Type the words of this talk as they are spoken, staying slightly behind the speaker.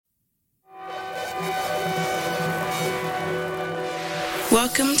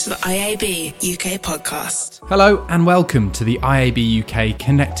Welcome to the IAB UK podcast. Hello and welcome to the IAB UK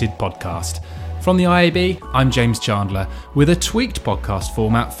Connected podcast. From the IAB, I'm James Chandler, with a tweaked podcast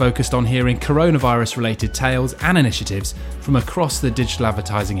format focused on hearing coronavirus-related tales and initiatives from across the digital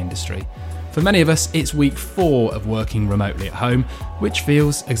advertising industry. For many of us, it's week 4 of working remotely at home, which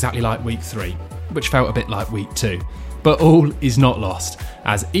feels exactly like week 3, which felt a bit like week 2. But all is not lost,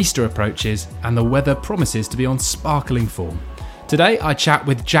 as Easter approaches and the weather promises to be on sparkling form. Today, I chat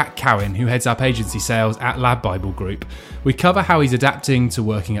with Jack Cowin, who heads up agency sales at LADbible Group. We cover how he's adapting to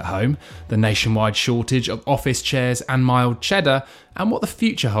working at home, the nationwide shortage of office chairs and mild cheddar, and what the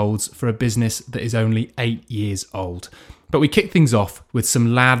future holds for a business that is only 8 years old. But we kick things off with some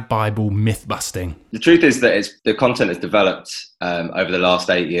LADbible myth busting. The truth is that the content has developed over the last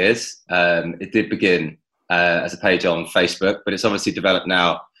 8 years. It did begin as a page on Facebook, but it's obviously developed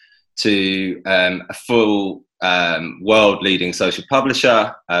now to a full world-leading social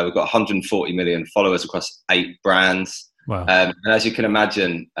publisher. We've got 140 million followers across 8 brands. Wow. And as you can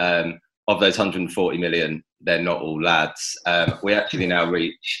imagine, of those 140 million, they're not all lads. We actually now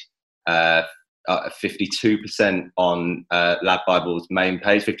reach 52% on LADbible's main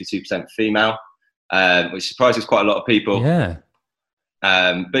page, 52% female, which surprises quite a lot of people. Yeah.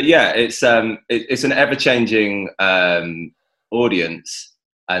 But yeah, it's an ever-changing audience,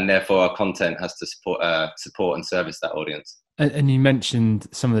 and therefore our content has to support and service that audience. And you mentioned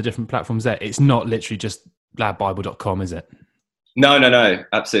some of the different platforms there. It's not literally just ladbible.com, is it? No,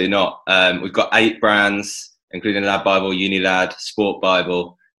 absolutely not. We've got 8 brands, including LADbible, Unilad, Sport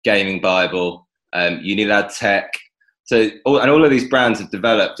Bible, Gaming Bible, Unilad Tech. So all of these brands have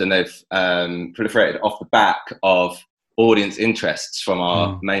developed and they've proliferated off the back of audience interests from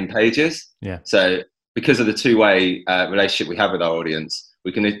our main pages. Yeah. So because of the two-way relationship we have with our audience,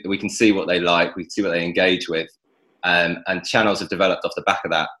 we can see what they like, we can see what they engage with, and channels have developed off the back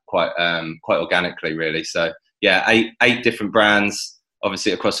of that quite organically, really. So yeah, eight different brands,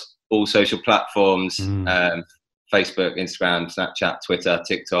 obviously across all social platforms, Facebook, Instagram, Snapchat, Twitter,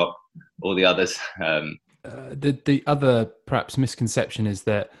 TikTok, all the others. The other perhaps misconception is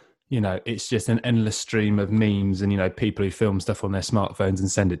that, you know, it's just an endless stream of memes and, you know, people who film stuff on their smartphones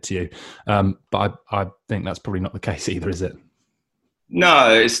and send it to you. But I think that's probably not the case either, is it?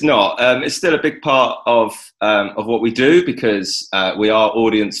 No, it's not. It's still a big part of what we do, because we are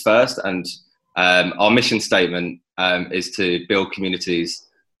audience first, and our mission statement is to build communities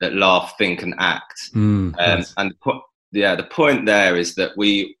that laugh, think, and act. Nice. And the point there is that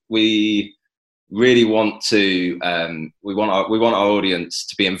we really want to we want our audience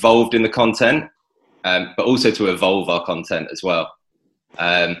to be involved in the content, but also to evolve our content as well.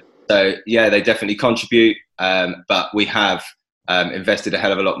 So yeah, they definitely contribute, but we have invested a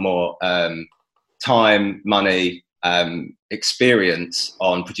hell of a lot more time, money, experience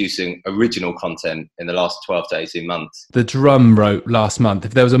on producing original content in the last 12 to 18 months. The Drum wrote last month,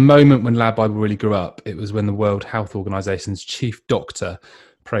 if there was a moment when LADbible really grew up, it was when the World Health Organization's chief doctor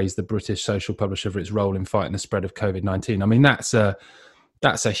praised the British social publisher for its role in fighting the spread of COVID-19. I mean, that's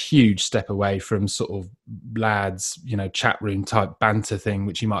a huge step away from sort of lads, you know, chat room type banter thing,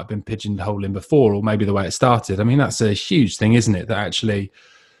 which you might have been pigeonholed in before, or maybe the way it started. I mean, that's a huge thing, isn't it? That actually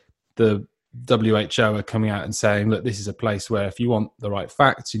the WHO are coming out and saying, look, this is a place where if you want the right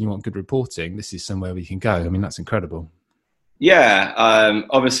facts and you want good reporting, this is somewhere we can go. I mean, that's incredible. Yeah,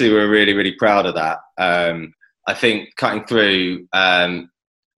 obviously we're really, really proud of that. I think cutting through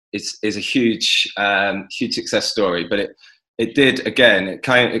is a huge success story, but it did, again, it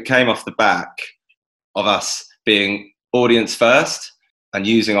came off the back of us being audience first and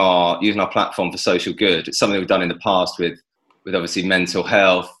using our platform for social good. It's something we've done in the past with obviously mental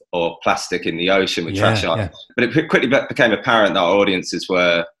health or plastic in the ocean with trash art. Yeah. But it quickly became apparent that our audiences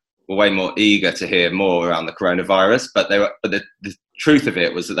were way more eager to hear more around the coronavirus. But the truth of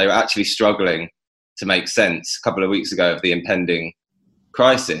it was that they were actually struggling to make sense a couple of weeks ago of the impending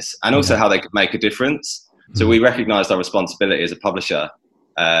crisis, and also how they could make a difference. So we recognised our responsibility as a publisher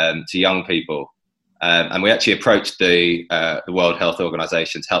to young people, and we actually approached the World Health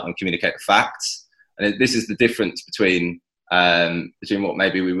Organization to help them communicate the facts. And this is the difference between what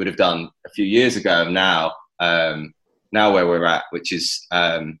maybe we would have done a few years ago and now where we're at, which is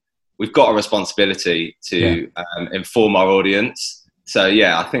we've got a responsibility to inform our audience. So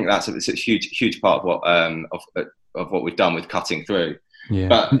yeah, I think it's a huge part of what we've done with cutting through. Yeah.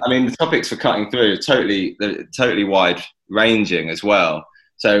 But I mean, the topics for cutting through are totally wide ranging as well.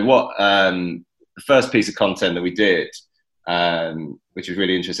 So the first piece of content that we did, which was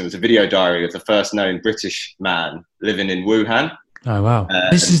really interesting, was a video diary of the first known British man living in Wuhan. Oh wow!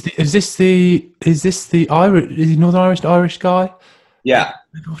 Is this the Northern Irish guy? Yeah.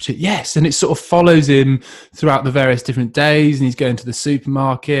 Watch it, yes, and it sort of follows him throughout the various different days, and he's going to the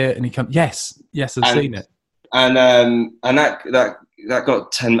supermarket, and he comes. Yes, I've seen it, and that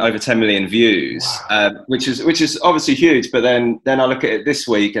got over 10 million views, wow. which is obviously huge. But then I look at it this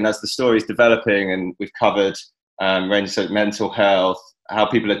week, and as the story's developing, and we've covered range of mental health, how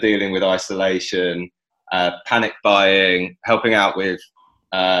people are dealing with isolation, panic buying, helping out with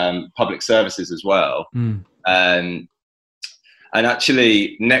public services as well. And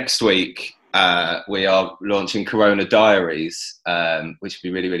actually, next week, we are launching Corona Diaries, which would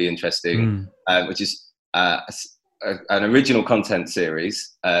be really, really interesting, which is an original content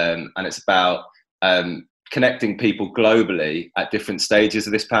series. And it's about connecting people globally at different stages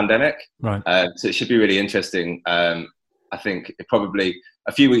of this pandemic. Right. So it should be really interesting. I think probably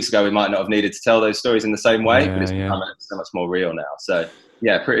a few weeks ago, we might not have needed to tell those stories in the same way, but it's become so much more real now. So,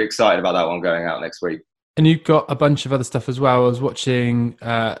 yeah, pretty excited about that one going out next week. And you've got a bunch of other stuff as well. I was watching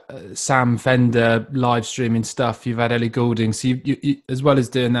Sam Fender live streaming stuff. You've had Ellie Goulding. So you, as well as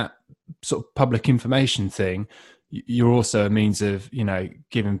doing that sort of public information thing, you're also a means of,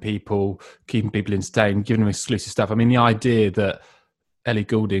 keeping people entertained, giving them exclusive stuff. I mean, the idea that Ellie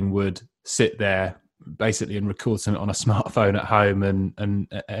Goulding would sit there basically and record something on a smartphone at home and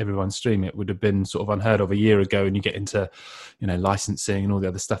everyone stream it would have been sort of unheard of a year ago, and you get into licensing and all the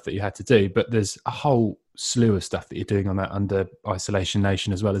other stuff that you had to do. But there's a whole slew of stuff that you're doing on that under Isolation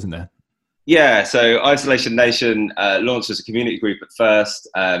Nation as well, isn't there? Yeah, so Isolation Nation launched as a community group at first,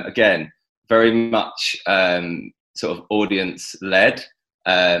 again very much sort of audience led,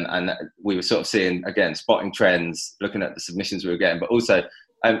 and we were sort of seeing, again, spotting trends, looking at the submissions we were getting, but also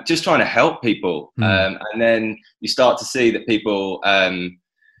just trying to help people. And then you start to see that people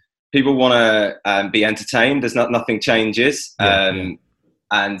want to be entertained. There's nothing changes.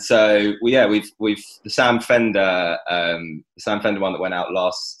 And so we've the Sam Fender one that went out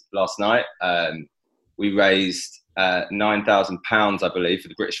last night. We raised £9,000, I believe, for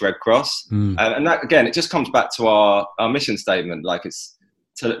the British Red Cross. And that, again, it just comes back to our mission statement. Like, it's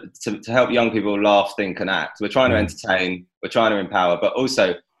to help young people laugh, think, and act. We're trying to entertain, we're trying to empower, but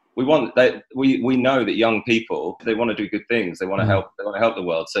also we know that young people, they want to do good things. They want to help. They want to help the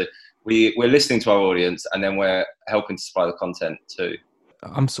world. So we're listening to our audience, and then we're helping to supply the content too.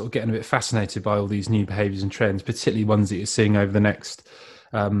 I'm sort of getting a bit fascinated by all these new behaviours and trends, particularly ones that you're seeing over the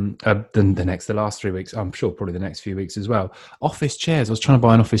last 3 weeks. I'm sure probably the next few weeks as well. Office chairs. I was trying to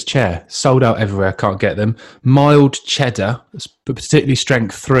buy an office chair, sold out everywhere. Can't get them. Mild cheddar, but particularly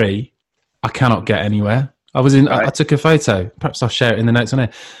strength 3. I cannot get anywhere. I took a photo. Perhaps I'll share it in the notes on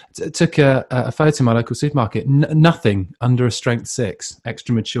it. Took a photo in my local supermarket. Nothing under a strength 6.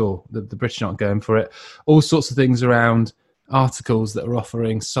 Extra mature. The British aren't going for it. All sorts of things around articles that are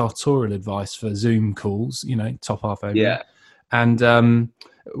offering sartorial advice for Zoom calls. Top half over. Yeah. And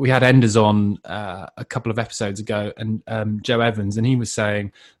we had Enders on a couple of episodes ago, and Joe Evans, and he was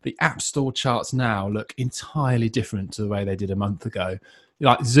saying the App Store charts now look entirely different to the way they did a month ago.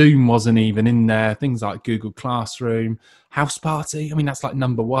 Like, Zoom wasn't even in there. Things like Google Classroom, House Party, I mean, that's like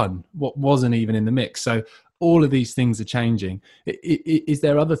number one. What wasn't even in the mix. So all of these things are changing. Is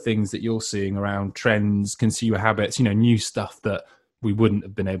there other things that you're seeing around trends, consumer habits, new stuff that we wouldn't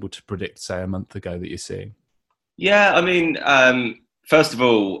have been able to predict, say, a month ago that you're seeing? Yeah, I mean, first of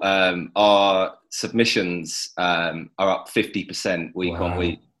all, our submissions are up 50% week on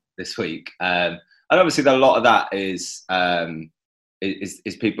week this week, and obviously a lot of that is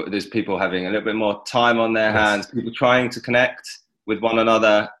people. There's people having a little bit more time on their hands. People trying to connect with one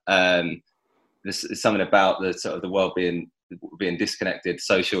another. This is something about the sort of the world being disconnected.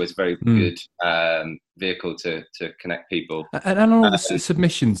 Social is a very good vehicle to connect people. And on all the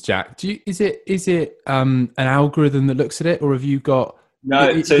submissions, Jack, is it an algorithm that looks at it, or have you got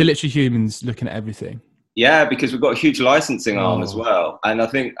they're literally humans looking at everything? Yeah, because we've got a huge licensing arm as well, and I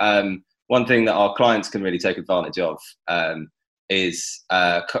think one thing that our clients can really take advantage of is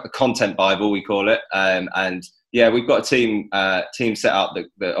content Bible, we call it, and yeah, we've got a team set up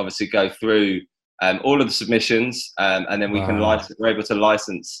that obviously go through all of the submissions, and then we're able to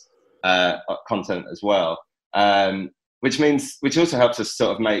license content as well, which also helps us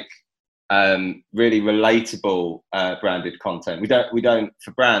sort of make really relatable branded content. We don't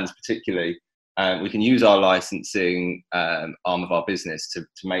for brands particularly. We can use our licensing arm of our business to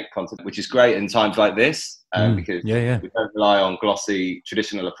make content, which is great in times like this, because we don't rely on glossy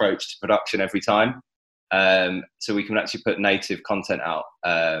traditional approach to production every time. So we can actually put native content out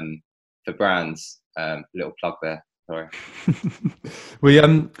for brands. Little plug there. Sorry.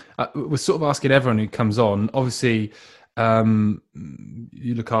 We're sort of asking everyone who comes on. Obviously,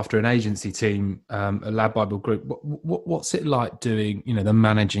 You look after an agency team, a LADbible group. What's it like doing, the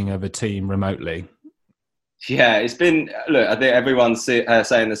managing of a team remotely? Yeah, it's been, look, I think everyone's saying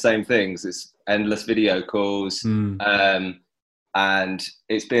the same things. It's endless video calls, and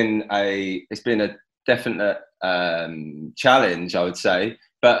it's been a definite challenge, I would say.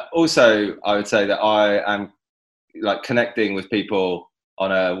 But also, I would say that I am like connecting with people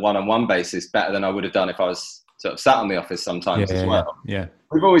on a one-on-one basis better than I would have done if I was sort of sat on the office sometimes as well. Yeah.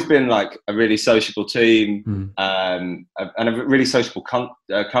 We've always been like a really sociable team, and a really sociable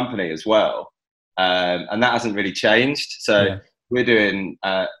company as well. And that hasn't really changed. So we're doing,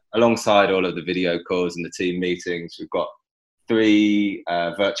 alongside all of the video calls and the team meetings, we've got 3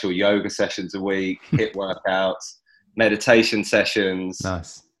 virtual yoga sessions a week, HIIT workouts, meditation sessions.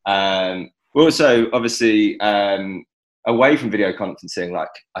 Nice. We're also obviously away from video conferencing.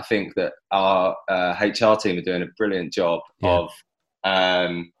 Like, I think that our HR team are doing a brilliant job of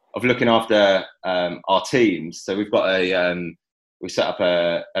looking after our teams. So we've got we set up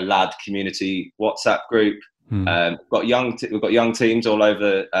a lad community WhatsApp group. We've got young teams all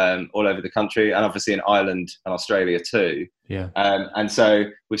over the country, and obviously in Ireland and Australia too. And so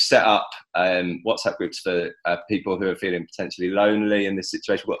we've set up WhatsApp groups for people who are feeling potentially lonely in this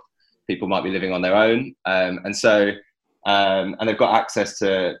situation. What people might be living on their own, and they've got access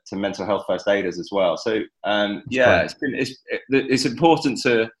to mental health first aiders as well. So it's important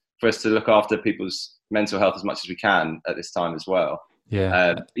for us to look after people's mental health as much as we can at this time as well.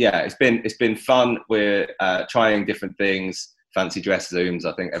 It's been fun. We're trying different things. Fancy dress Zooms,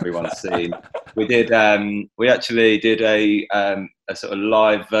 I think everyone's seen. We actually did a sort of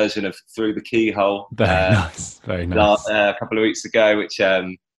live version of Through the Keyhole. Very nice. A couple of weeks ago, which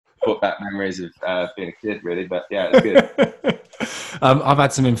brought back memories of being a kid, really. But yeah, it was good. I've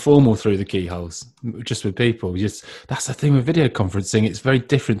had some informal Through the Keyholes, just with people. That's the thing with video conferencing. It's very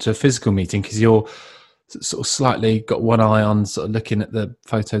different to a physical meeting because you're sort of slightly got one eye on sort of looking at the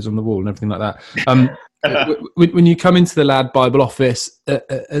photos on the wall and everything like that. When you come into the LADbible office,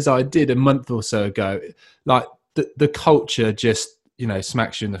 as I did a month or so ago, like the culture just,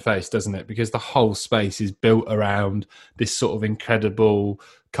 smacks you in the face, doesn't it? Because the whole space is built around this sort of incredible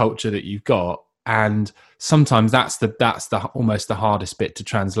culture that you've got. And sometimes that's the almost the hardest bit to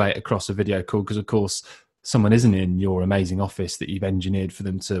translate across a video call, because of course someone isn't in your amazing office that you've engineered for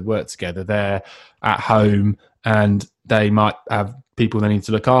them to work together. They're at home and they might have people they need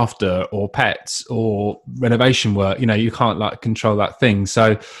to look after, or pets, or renovation work. You can't like control that thing.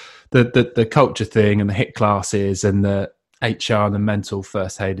 So the culture thing and the HIIT classes and the HR and the mental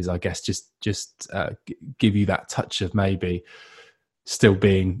first aiders, I guess, just give you that touch of maybe still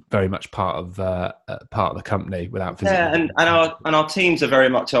being very much part of the company without physical. And our teams are very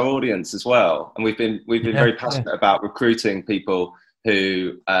much our audience as well, and we've been very passionate about recruiting people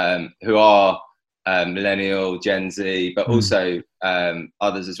who are millennial, Gen Z, but also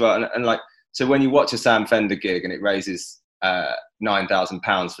others as well. And like, so when you watch a Sam Fender gig and it raises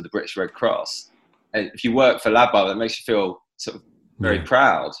 £9,000 for the British Red Cross, and if you work for LADbible, that makes you feel sort of very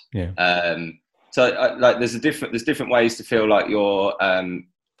proud. So like there's different ways to feel like you're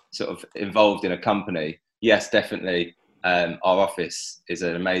sort of involved in a company. Yes, definitely. Our office is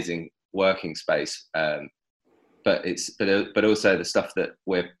an amazing working space, but also the stuff that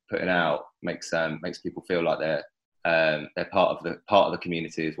we're putting out makes people feel like they're part of the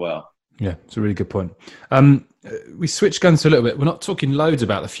community as well. Yeah, it's a really good point. We switched guns a little bit. We're not talking loads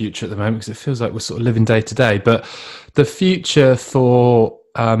about the future at the moment because it feels like we're sort of living day to day. But the future for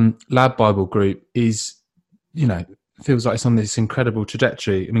LADbible Group is, feels like it's on this incredible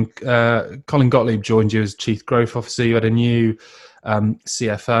trajectory. I mean, Colin Gottlieb joined you as Chief Growth Officer. You had a new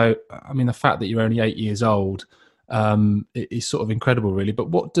CFO. I mean, the fact that you're only 8 years old is sort of incredible, really. But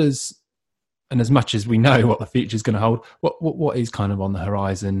and as much as we know what the future is going to hold, what is kind of on the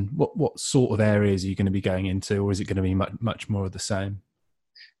horizon? What sort of areas are you going to be going into, or is it going to be much more of the same?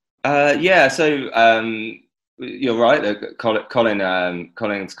 So you're right.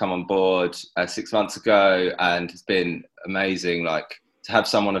 Colin's come on board 6 months ago, and has been amazing. Like, to have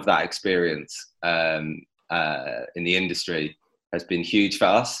someone of that experience in the industry has been huge for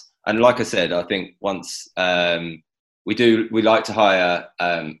us. And like I said, I think once we like to hire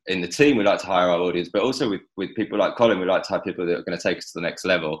in the team, we like to hire our audience, but also with people like Colin, we like to hire people that are going to take us to the next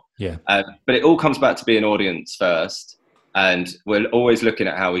level. But it all comes back to being audience first, and we're always looking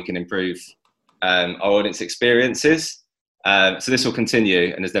at how we can improve our audience experiences. So this will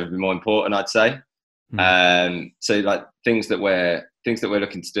continue, and has never been more important, I'd say. So like things that we're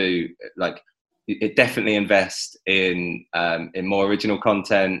looking to do, like it definitely invest in more original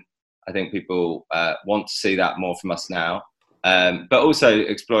content. I think people want to see that more from us now, but also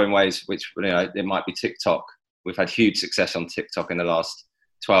exploring ways which, it might be TikTok. We've had huge success on TikTok in the last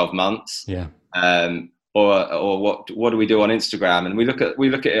 12 months. Yeah. Or what do we do on Instagram? And we look at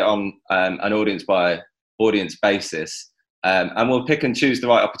it on an audience by audience basis, and we'll pick and choose the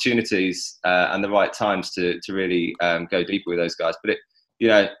right opportunities and the right times to really go deeper with those guys. But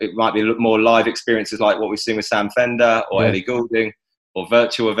it might be more live experiences like what we've seen with Sam Fender or Ellie Goulding, or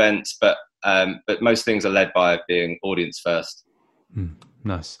virtual events. But most things are led by being audience first.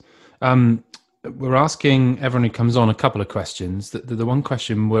 Nice. We're asking everyone who comes on a couple of questions. The one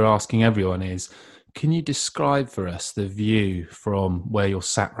question we're asking everyone is, can you describe for us the view from where you're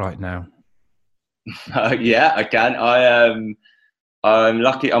sat right now? Yeah, I can. I'm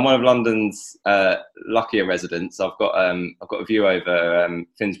lucky. I'm one of London's luckier residents. I've got a view over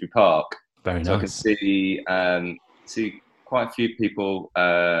Finsbury Park. Very so nice. I can see quite a few people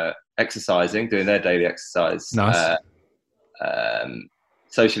exercising, doing their daily exercise. Nice.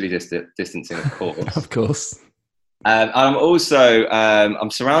 Socially distancing, of course. Of course. I'm also I'm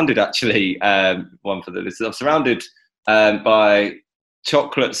surrounded actually. One for the listeners. I'm surrounded by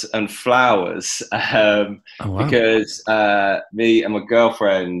chocolates and flowers because me and my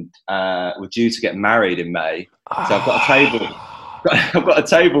girlfriend were due to get married in May. So I've got a table. I've got a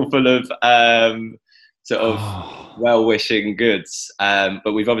table full of sort of well-wishing goods,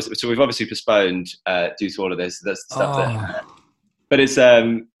 but we've obviously postponed due to all of this. That's stuff that. But it's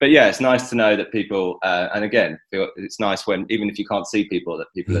it's nice to know that people and again, it's nice when even if you can't see people, that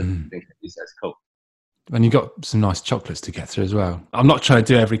people are thinking of you. So it's cool. And you've got some nice chocolates to get through as well. I'm not trying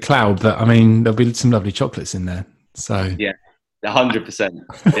to do every cloud, but I mean, there'll be some lovely chocolates in there. So yeah, 100%.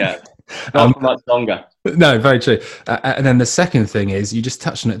 Yeah, not for much longer. No, very true. And then the second thing is, you just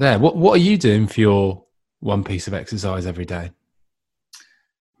touched on it there. What are you doing for your one piece of exercise every day?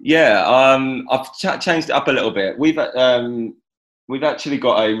 Yeah, I've changed it up a little bit. We've actually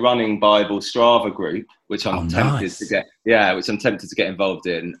got a running Bible Strava group, which I'm tempted to get involved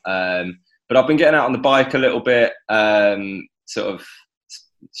in. But I've been getting out on the bike a little bit, sort of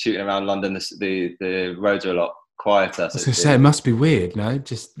shooting around London. The roads are a lot quieter. I was going to say, it must be weird, no?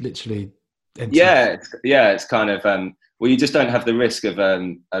 Just literally empty. Yeah, it's kind of you just don't have the risk of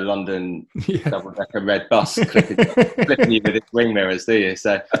a London double-decker red bus flipping you with its wing mirrors, do you?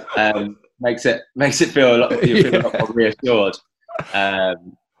 So makes it feel a lot more reassured.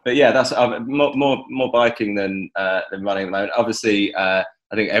 But yeah, that's more biking than running at the moment. Obviously, I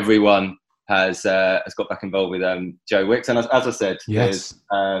think everyone has got back involved with Joe Wicks, and as I said,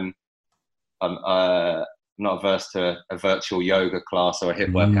 I'm not averse to a virtual yoga class or a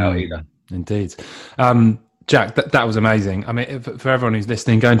HIIT workout either. Indeed. Jack, that was amazing. I mean, for everyone who's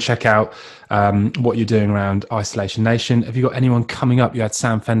listening, go and check out what you're doing around Isolation Nation. Have you got anyone coming up? You had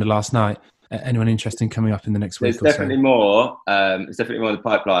Sam Fender last night. Anyone interesting coming up in the next week? There's definitely more. There's definitely more in the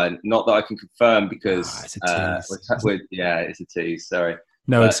pipeline. Not that I can confirm because it's a tease. It's a tease. Sorry.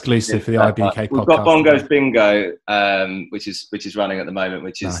 No exclusive for the IBUK podcast. We've got Bongo's Bingo, which is running at the moment,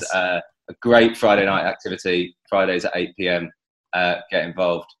 which is a great Friday night activity. Fridays at 8 p.m. Get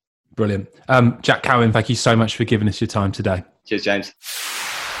involved. Brilliant. Jack Cowin, thank you so much for giving us your time today. Cheers, James.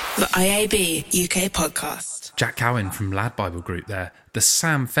 The IAB UK podcast. Jack Cowin from LADbible Group there. The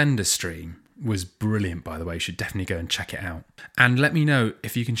Sam Fender stream was brilliant, by the way. You should definitely go and check it out. And let me know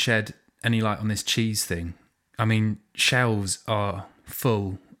if you can shed any light on this cheese thing. I mean, shelves are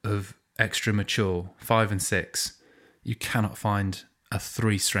full of extra mature 5 and 6. You cannot find a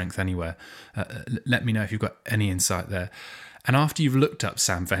 3 strength anywhere. Let me know if you've got any insight there. And after you've looked up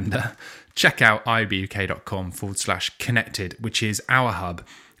Sam Fender, check out iabuk.com/connected, which is our hub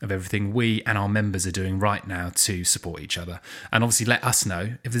of everything we and our members are doing right now to support each other. And obviously let us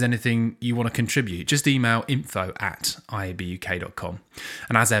know if there's anything you want to contribute. Just email info@iabuk.com.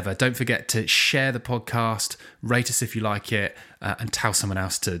 And as ever, don't forget to share the podcast, rate us if you like it, and tell someone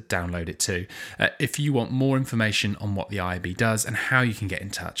else to download it too. If you want more information on what the IAB does and how you can get in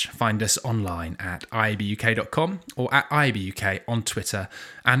touch, find us online at iabuk.com or at iabuk on Twitter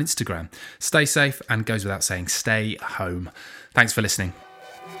and Instagram. Stay safe, and goes without saying, stay home. Thanks for listening.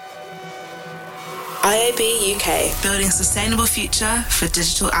 IAB UK, building a sustainable future for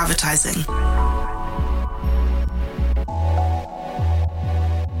digital advertising.